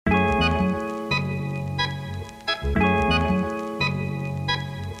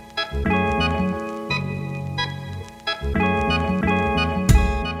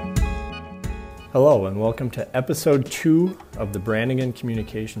Hello and welcome to episode 2 of the Brannigan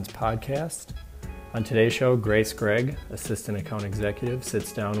Communications podcast. On today's show, Grace Gregg, Assistant Account Executive,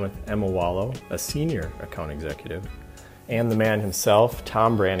 sits down with Emma Wallow, a Senior Account Executive, and the man himself,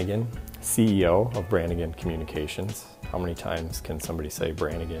 Tom Brannigan, CEO of Brannigan Communications. How many times can somebody say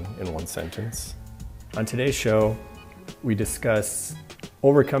Brannigan in one sentence? On today's show, we discuss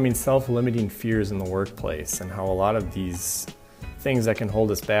overcoming self-limiting fears in the workplace and how a lot of these things that can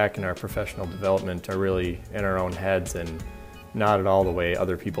hold us back in our professional development are really in our own heads and not at all the way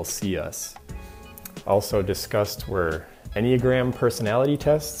other people see us. Also discussed were Enneagram personality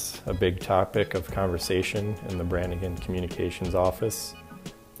tests, a big topic of conversation in the Brannigan Communications office.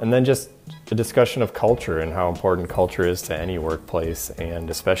 And then just a discussion of culture and how important culture is to any workplace,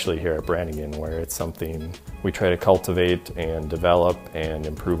 and especially here at Brannigan, where it's something we try to cultivate and develop and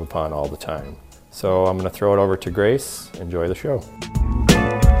improve upon all the time. So I'm going to throw it over to Grace. Enjoy the show.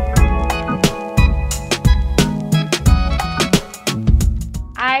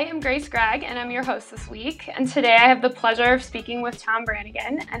 I am Grace Gregg, and I'm your host this week. And today I have the pleasure of speaking with Tom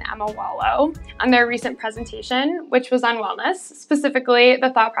Brannigan and Emma Wallow on their recent presentation, which was on wellness, specifically the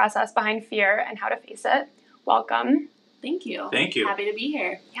thought process behind fear and how to face it. Welcome. Thank you. Thank you. Happy to be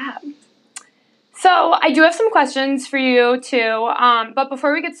here. Yeah. So I do have some questions for you too, but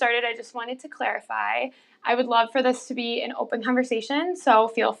before we get started, I just wanted to clarify. I would love for this to be an open conversation, so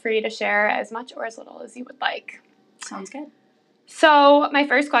feel free to share as much or as little as you would like. Sounds good. So my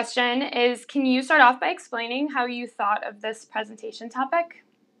first question is, can you start off by explaining how you thought of this presentation topic?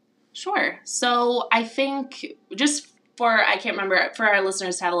 Sure. So I think for our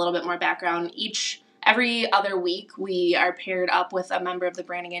listeners to have a little bit more background, every other week we are paired up with a member of the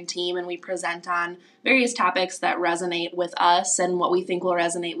Brannigan team and we present on various topics that resonate with us and what we think will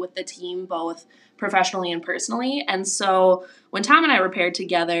resonate with the team, both professionally and personally. And so when Tom and I were paired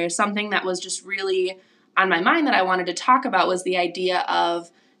together, something that was just really on my mind that I wanted to talk about was the idea of,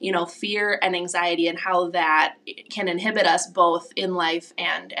 fear and anxiety and how that can inhibit us both in life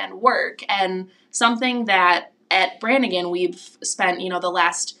and work. And something that at Brannigan we've spent, the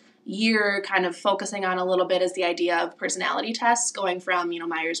last year kind of focusing on a little bit is the idea of personality tests, going from,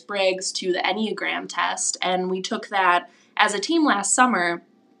 Myers-Briggs to the Enneagram test. And we took that as a team last summer.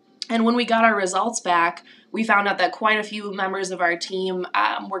 And when we got our results back, we found out that quite a few members of our team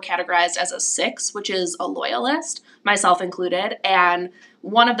were categorized as a 6, which is a loyalist, myself included. And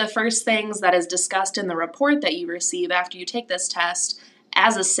one of the first things that is discussed in the report that you receive after you take this test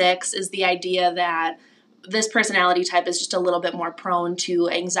as a 6 is the idea that this personality type is just a little bit more prone to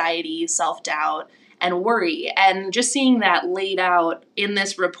anxiety, self-doubt, and worry. And just seeing that laid out in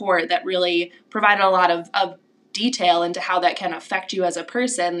this report that really provided a lot of detail into how that can affect you as a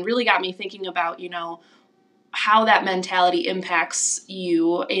person really got me thinking about, how that mentality impacts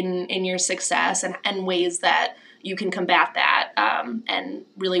you in your success and ways that you can combat that and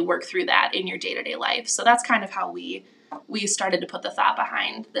really work through that in your day-to-day life. So that's kind of how we started to put the thought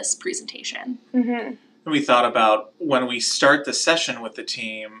behind this presentation. Mm-hmm. We thought about when we start the session with the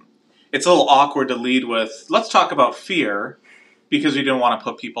team, it's a little awkward to lead with, let's talk about fear, because we didn't want to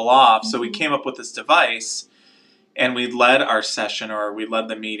put people off. So we came up with this device, and we led our session, or we led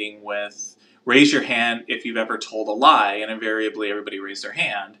the meeting with, raise your hand if you've ever told a lie, and invariably everybody raised their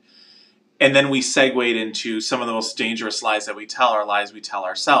hand. And then we segued into some of the most dangerous lies that we tell, are lies we tell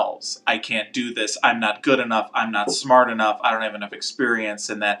ourselves. I can't do this, I'm not good enough, I'm not smart enough, I don't have enough experience,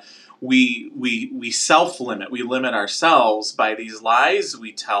 and that we self-limit, we limit ourselves by these lies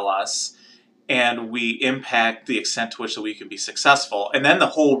we tell us, and we impact the extent to which that we can be successful. And then the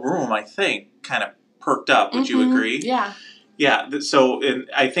whole room, I think, kind of perked up. Would you agree? Yeah. Yeah, so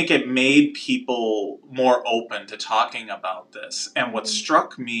I think it made people more open to talking about this. And what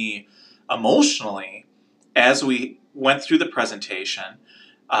struck me emotionally as we went through the presentation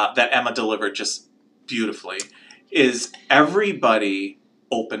that Emma delivered just beautifully is everybody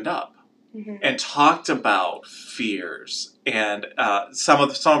opened up and talked about fears. And some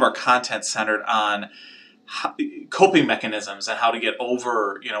of our content centered on coping mechanisms and how to get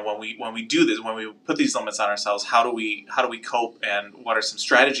over, when we do this, when we put these limits on ourselves, how do we cope, and what are some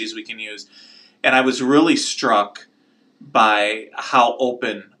strategies we can use. And I was really struck by how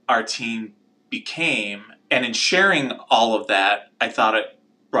open our team became, and in sharing all of that, I thought it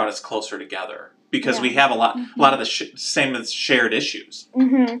brought us closer together because we have a lot of the same as shared issues.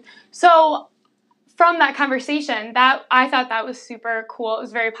 Mm-hmm. So from that conversation, I thought that was super cool. It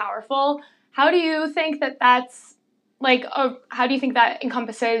was very powerful. How do you think how do you think that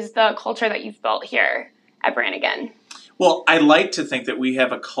encompasses the culture that you've built here at Brannigan? Well, I like to think that we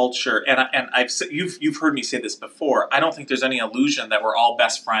have a culture, and you've heard me say this before. I don't think there's any illusion that we're all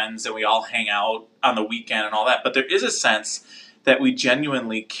best friends and we all hang out on the weekend and all that. But there is a sense that we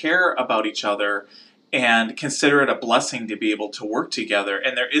genuinely care about each other and consider it a blessing to be able to work together.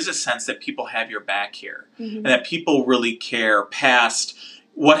 And there is a sense that people have your back here, and that people really care past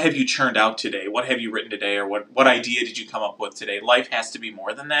what have you churned out today, what have you written today, or what idea did you come up with today. Life has to be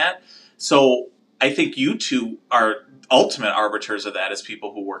more than that. So I think you two are ultimate arbiters of that as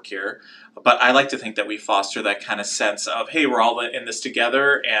people who work here. But I like to think that we foster that kind of sense of, hey, we're all in this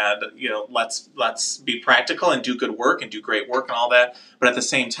together, and let's be practical and do good work and do great work and all that. But at the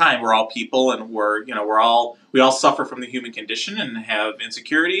same time, we're all people, and we all suffer from the human condition and have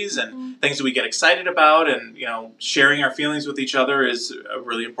insecurities and things that we get excited about, and sharing our feelings with each other is a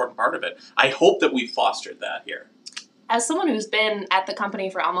really important part of it. I hope that we fostered that here. As someone who's been at the company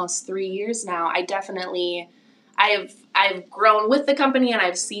for almost 3 years now, I've grown with the company, and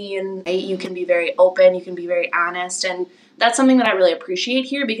I've seen you can be very open, you can be very honest, and that's something that I really appreciate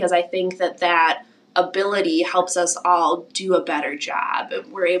here, because I think that ability helps us all do a better job.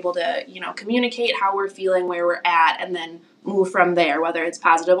 We're able to, communicate how we're feeling, where we're at, and then move from there, whether it's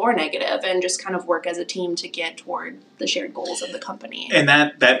positive or negative, and just kind of work as a team to get toward the shared goals of the company. And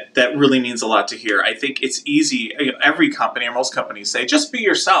that really means a lot to hear. I think it's easy. Every company, or most companies, say, just be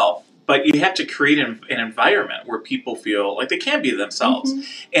yourself. But you have to create an environment where people feel like they can be themselves.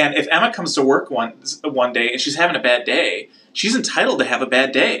 And if Emma comes to work one day and she's having a bad day, she's entitled to have a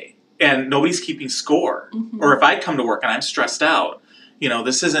bad day. And nobody's keeping score. Or if I come to work and I'm stressed out,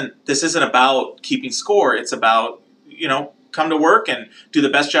 this isn't about keeping score. It's about, come to work and do the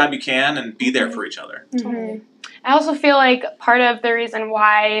best job you can and be there for each other. I also feel like part of the reason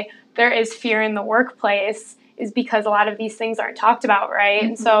why there is fear in the workplace is because a lot of these things aren't talked about, right?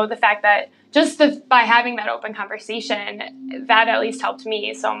 And so the fact that by having that open conversation, that at least helped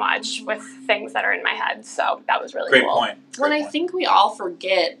me so much with things that are in my head. So that was really cool. Great point. I think we all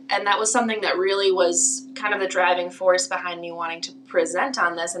forget, and that was something that really was kind of the driving force behind me wanting to present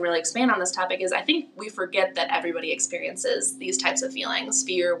on this and really expand on this topic, is I think we forget that everybody experiences these types of feelings,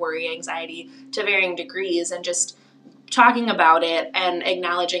 fear, worry, anxiety, to varying degrees, and just talking about it and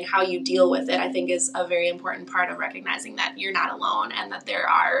acknowledging how you deal with it, I think, is a very important part of recognizing that you're not alone, and that there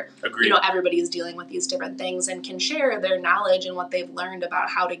are, everybody is dealing with these different things and can share their knowledge and what they've learned about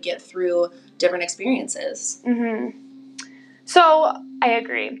how to get through different experiences. So I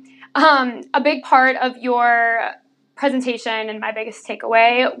agree. A big part of your presentation and my biggest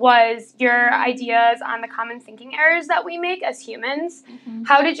takeaway was your ideas on the common thinking errors that we make as humans.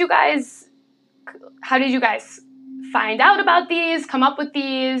 How did you guys find out about these, come up with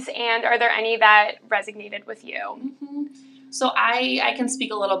these, and are there any that resonated with you? So I can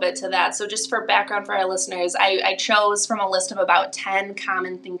speak a little bit to that. So just for background for our listeners, I chose from a list of about 10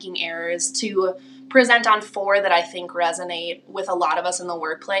 common thinking errors to present on 4 that I think resonate with a lot of us in the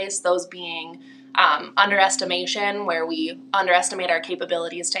workplace, those being underestimation, where we underestimate our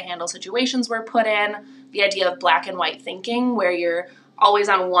capabilities to handle situations we're put in, the idea of black and white thinking, where you're always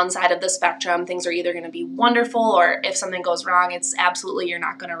on one side of the spectrum. Things are either going to be wonderful, or if something goes wrong, it's absolutely you're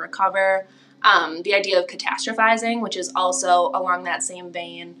not going to recover. The idea of catastrophizing, which is also along that same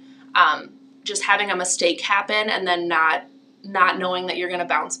vein, just having a mistake happen and then not knowing that you're going to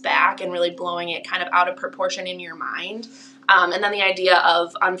bounce back and really blowing it kind of out of proportion in your mind. And then the idea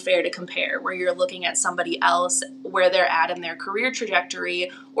of unfair to compare, where you're looking at somebody else, where they're at in their career trajectory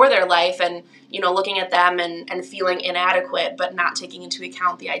or their life, and looking at them and feeling inadequate, but not taking into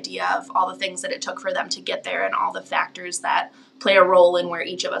account the idea of all the things that it took for them to get there and all the factors that play a role in where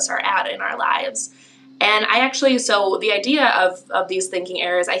each of us are at in our lives. And so the idea of these thinking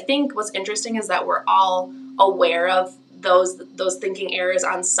errors, I think what's interesting is that we're all aware of those thinking errors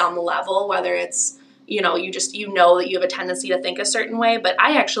on some level, whether it's you know that you have a tendency to think a certain way. But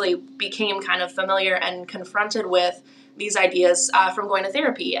I actually became kind of familiar and confronted with these ideas from going to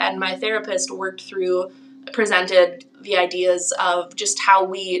therapy. And my therapist presented the ideas of just how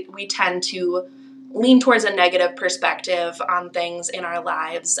we tend to lean towards a negative perspective on things in our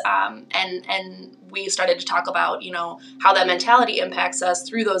lives. And we started to talk about, how that mentality impacts us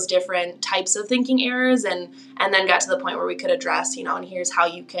through those different types of thinking errors, and then got to the point where we could address, and here's how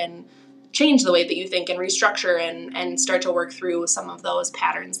you can change the way that you think and restructure and start to work through some of those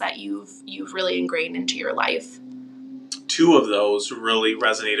patterns that you've really ingrained into your life. 2 of those really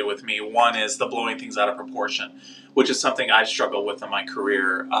resonated with me. One is the blowing things out of proportion, which is something I've struggled with in my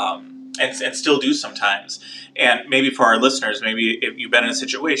career. and still do sometimes. And maybe for our listeners, maybe if you've been in a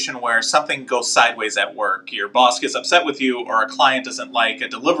situation where something goes sideways at work, your boss gets upset with you, or a client doesn't like a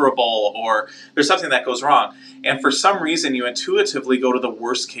deliverable, or there's something that goes wrong. And for some reason, you intuitively go to the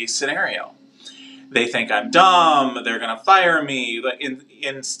worst case scenario. They think I'm dumb, they're going to fire me,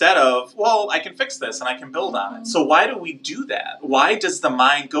 instead of, well, I can fix this and I can build on it. So why do we do that? Why does the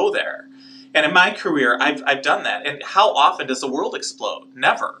mind go there? And in my career, I've done that. And how often does the world explode?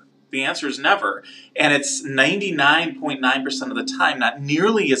 Never. The answer is never. And it's 99.9% of the time not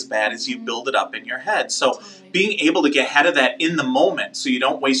nearly as bad as you build it up in your head. So being able to get ahead of that in the moment so you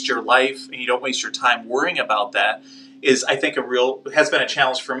don't waste your life and you don't waste your time worrying about that is, I think, has been a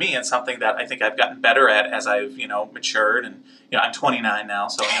challenge for me, and something that I think I've gotten better at as I've, matured. And, I'm 29 now,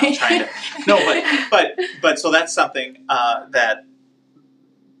 so I'm trying to, no, but so that's something that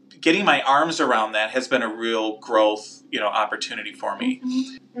getting my arms around that has been a real growth, opportunity for me.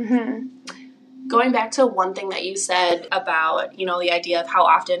 Going back to one thing that you said about, the idea of how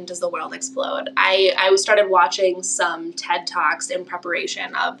often does the world explode. I started watching some TED Talks in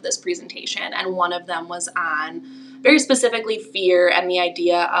preparation of this presentation, and one of them was on very specifically fear and the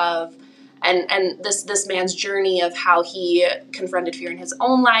idea of, and this man's journey of how he confronted fear in his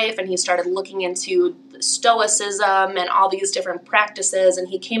own life, and he started looking into stoicism and all these different practices, and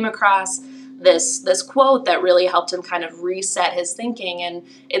he came across this quote that really helped him kind of reset his thinking. And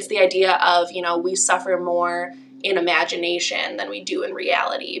it's the idea of, we suffer more in imagination than we do in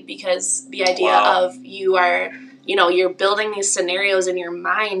reality, because the idea of you're building these scenarios in your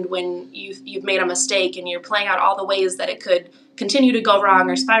mind when you've made a mistake, and you're playing out all the ways that it could continue to go wrong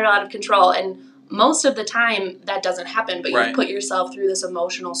or spiral out of control. And most of the time that doesn't happen, but you put yourself through this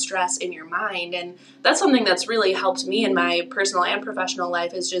emotional stress in your mind. And that's something that's really helped me in my personal and professional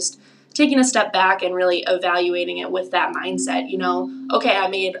life, is just taking a step back and really evaluating it with that mindset. Okay, I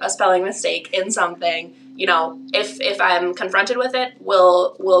made a spelling mistake in something. If I'm confronted with it,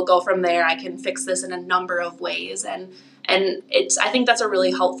 we'll go from there. I can fix this in a number of ways. And I think that's a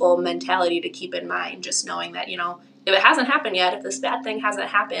really helpful mentality to keep in mind, just knowing that, if it hasn't happened yet, if this bad thing hasn't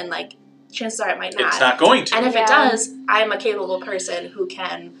happened, chances are it might not. It's not going to. And if it does, I'm a capable person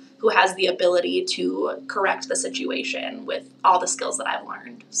who has the ability to correct the situation with all the skills that I've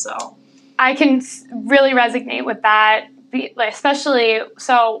learned. So I can really resonate with that, especially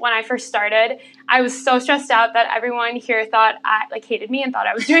so when I first started, I was so stressed out that everyone here thought I hated me and thought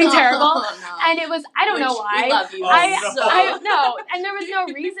I was doing terrible. No. And it was, I don't know why. We love you. I no, and there was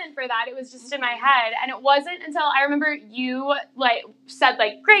no reason for that. It was just in my head. And it wasn't until I remember you said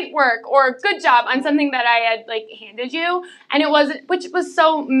great work or good job on something that I had handed you. And it wasn't, which was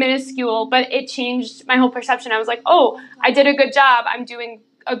so minuscule, but it changed my whole perception. I was like, oh, I did a good job. I'm doing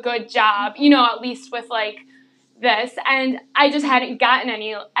a good job, at least with this, and I just hadn't gotten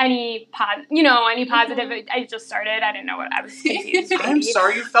any positive. I just started. I didn't know what I was confused. I'm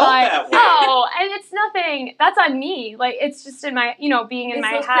sorry you felt that way. No, and it's nothing. That's on me. It's just in my, being in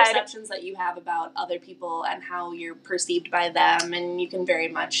my those head. Perceptions that you have about other people and how you're perceived by them, and you can very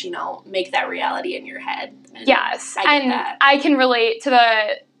much, make that reality in your head. And yes, I can relate to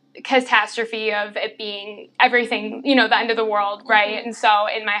the catastrophe of it being everything, the end of the world, right? Mm-hmm. And so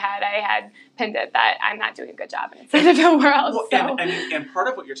in my head, I had pinned it that I'm not doing a good job and it's the end of the world. Well, and part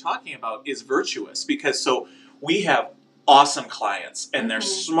of what you're talking about is virtuous, because so we have awesome clients, and they're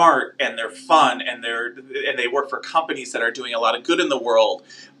smart, and they're fun, and they work for companies that are doing a lot of good in the world,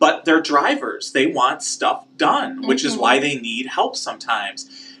 but they're drivers. They want stuff done, which is why they need help sometimes.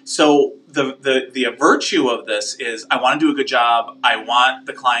 So the virtue of this is, I want to do a good job. I want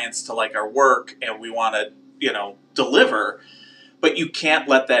the clients to like our work, and we want to, deliver. But you can't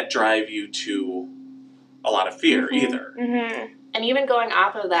let that drive you to a lot of fear either. Mm-hmm. And even going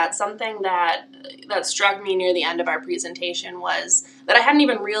off of that, something that struck me near the end of our presentation was that I hadn't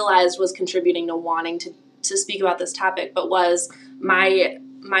even realized was contributing to wanting to speak about this topic, but was my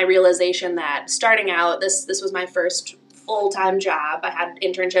realization that starting out, this was my first full-time job. I had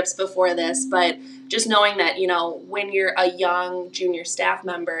internships before this, but just knowing that, when you're a young junior staff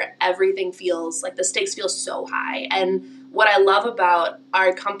member, everything feels like the stakes feel so high. And what I love about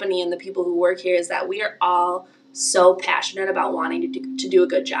our company and the people who work here is that we are all so passionate about wanting to do a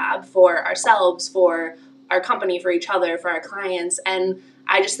good job for ourselves, for our company, for each other, for our clients. And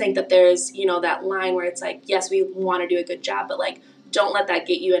I just think that there's, that line where it's yes, we want to do a good job, but don't let that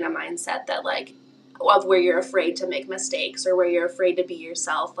get you in a mindset that of where you're afraid to make mistakes or where you're afraid to be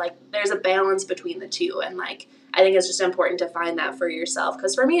yourself. There's a balance between the two. And I think it's just important to find that for yourself.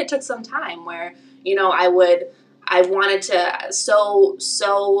 Because for me, it took some time where, I wanted to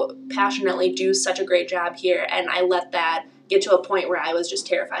so passionately do such a great job here, and I let that get to a point where I was just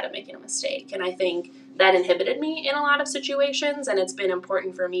terrified of making a mistake. And I think that inhibited me in a lot of situations, and it's been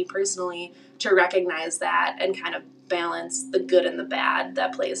important for me personally to recognize that and kind of balance the good and the bad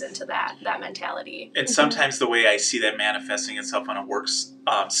that plays into that mentality. And sometimes the way I see that manifesting itself on a work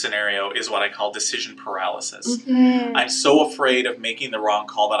scenario is what I call decision paralysis. Mm-hmm. I'm so afraid of making the wrong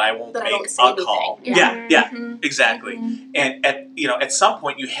call that I won't That I make don't say a anything. call. Yeah. Yeah, exactly. Mm-hmm. And at some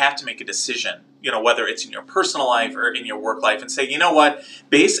point you have to make a decision, whether it's in your personal life or in your work life, and say, you know what,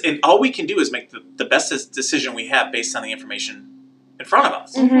 and all we can do is make the best decision we have based on the information in front of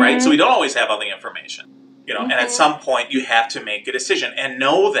us, Mm-hmm. right? So we don't always have all the information. Mm-hmm. And at some point you have to make a decision and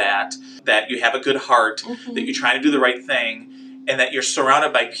know that you have a good heart, Mm-hmm. that you're trying to do the right thing, and that you're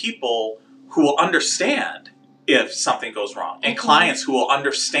surrounded by people who will understand if something goes wrong, and Mm-hmm. clients who will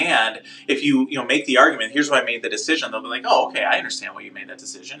understand if you make the argument, here's why I made the decision. They'll be like, oh, okay, I understand why you made that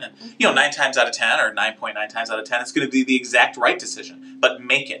decision. And 9 times out of 10 or 9.9 times out of 10, it's going to be the exact right decision, but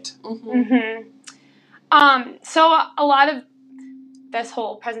make it. Mm-hmm. So a lot of this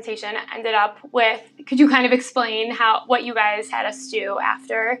whole presentation ended up with, could you kind of explain what you guys had us do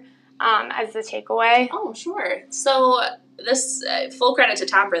after as the takeaway? Oh, sure. So this, full credit to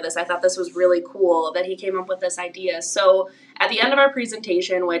Tom for this. I thought this was really cool that he came up with this idea. So at the end of our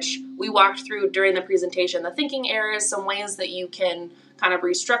presentation, which we walked through during the presentation, the thinking errors, some ways that you can kind of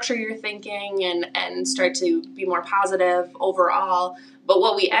restructure your thinking and start to be more positive overall. But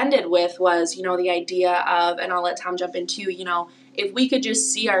what we ended with was, the idea of, and I'll let Tom jump in too, if we could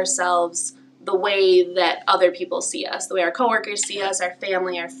just see ourselves the way that other people see us, the way our coworkers see us, our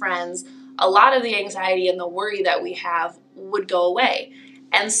family, our friends, a lot of the anxiety and the worry that we have would go away.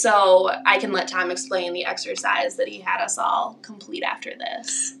 And so I can let Tom explain the exercise that he had us all complete after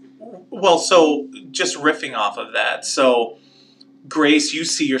this. Well, so just riffing off of that. So, Grace, you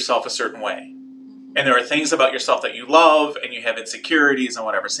see yourself a certain way. And there are things about yourself that you love, and you have insecurities and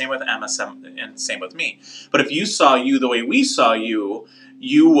whatever. Same with Emma, and same with me. But if you saw you the way we saw you,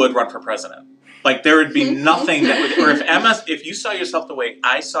 you would run for president. Like, there would be nothing that would, or if you saw yourself the way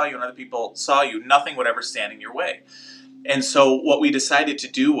I saw you and other people saw you, nothing would ever stand in your way. And so what we decided to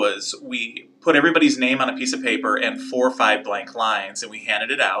do was we put everybody's name on a piece of paper and 4 or 5 blank lines, and we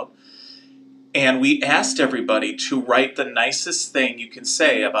handed it out. And we asked everybody to write the nicest thing you can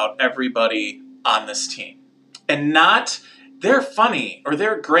say about everybody on this team. And not, they're funny or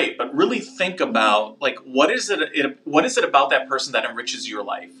they're great, but really think about, like, what is it about that person that enriches your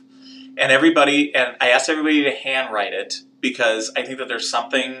life? And I asked everybody to handwrite it, because I think that there's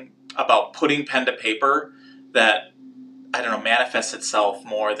something about putting pen to paper that, I don't know, manifests itself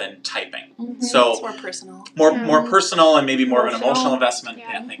more than typing. Mm-hmm. So it's more personal. More personal, and maybe more of an emotional investment.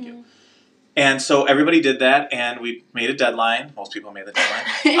 Yeah. Yeah, thank you. And so everybody did that, and we made a deadline. Most people made the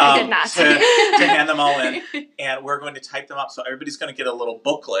deadline. I did not. to hand them all in. And we're going to type them up. So everybody's going to get a little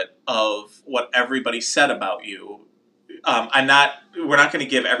booklet of what everybody said about you. We're not going to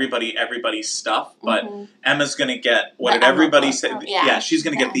give everybody's stuff, but Emma's going to get what did everybody say. Yeah, she's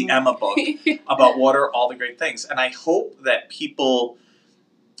going to get the Emma book about what are all the great things. And I hope that people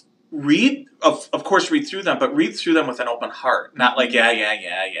read through them, but read through them with an open heart. Not like,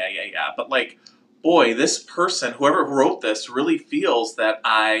 yeah. But like, boy, this person, whoever wrote this, really feels that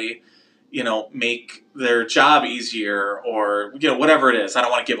I, make their job easier, or, whatever it is. I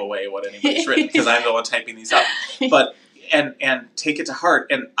don't want to give away what anybody's written, because I'm the one typing these up. But, and take it to heart.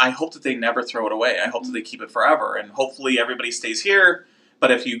 And I hope that they never throw it away. I hope that they keep it forever. And hopefully everybody stays here.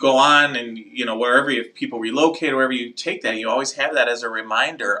 But if you go on and, if people relocate, or wherever you take that, you always have that as a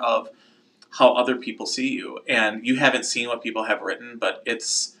reminder of how other people see you. And you haven't seen what people have written, but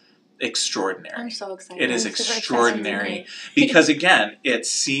it's extraordinary. I'm so excited. It is I'm super extraordinary. excited. Because, again, it's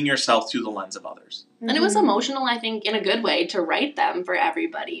seeing yourself through the lens of others. And it was emotional, I think, in a good way to write them for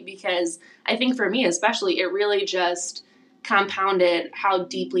everybody, because I think for me especially, it really just compounded how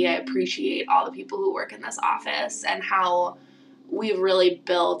deeply I appreciate all the people who work in this office, and how we've really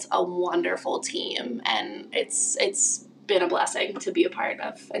built a wonderful team, and it's been a blessing to be a part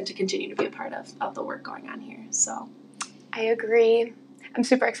of, and to continue to be a part of the work going on here. So I agree. I'm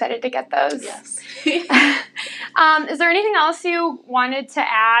super excited to get those. yes. Is there anything else you wanted to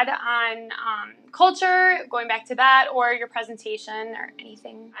add on culture, going back to that, or your presentation, or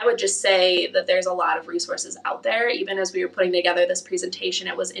anything? I would just say that there's a lot of resources out there. Even as we were putting together this presentation,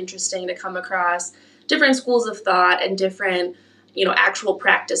 it was interesting to come across different schools of thought and different actual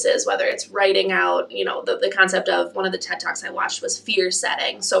practices, whether it's writing out, the concept of one of the TED Talks I watched was fear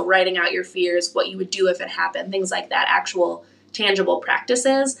setting. So writing out your fears, what you would do if it happened, things like that, actual tangible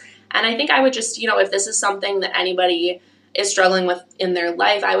practices. And I think I would just, if this is something that anybody is struggling with in their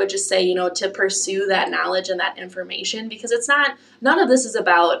life, I would just say, you know, to pursue that knowledge and that information, because none of this is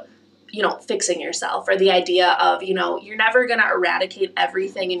about, you know, fixing yourself, or the idea of, you know, you're never going to eradicate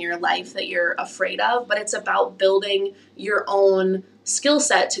everything in your life that you're afraid of, but it's about building your own skill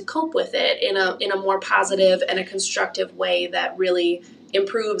set to cope with it in a more positive and a constructive way that really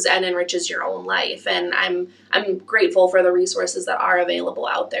improves and enriches your own life. And I'm grateful for the resources that are available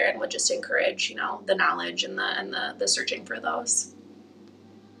out there, and would just encourage, you know, the knowledge and the searching for those.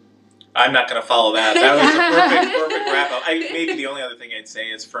 I'm not going to follow that. That was a perfect wrap up. Maybe the only other thing I'd say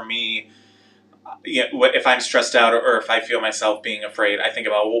is, for me, if I'm stressed out or if I feel myself being afraid, I think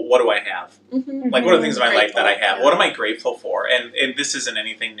about, well, what do I have? Mm-hmm. Like, what are the things in my life that I have? Yeah. What am I grateful for? And this isn't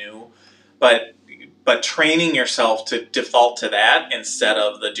anything new, but training yourself to default to that instead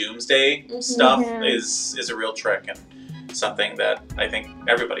of the doomsday stuff is a real trick, and something that I think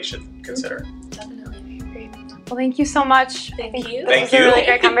everybody should consider. Definitely. Well, thank you so much. Thank you. This was a really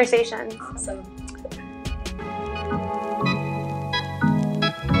great conversation. Awesome.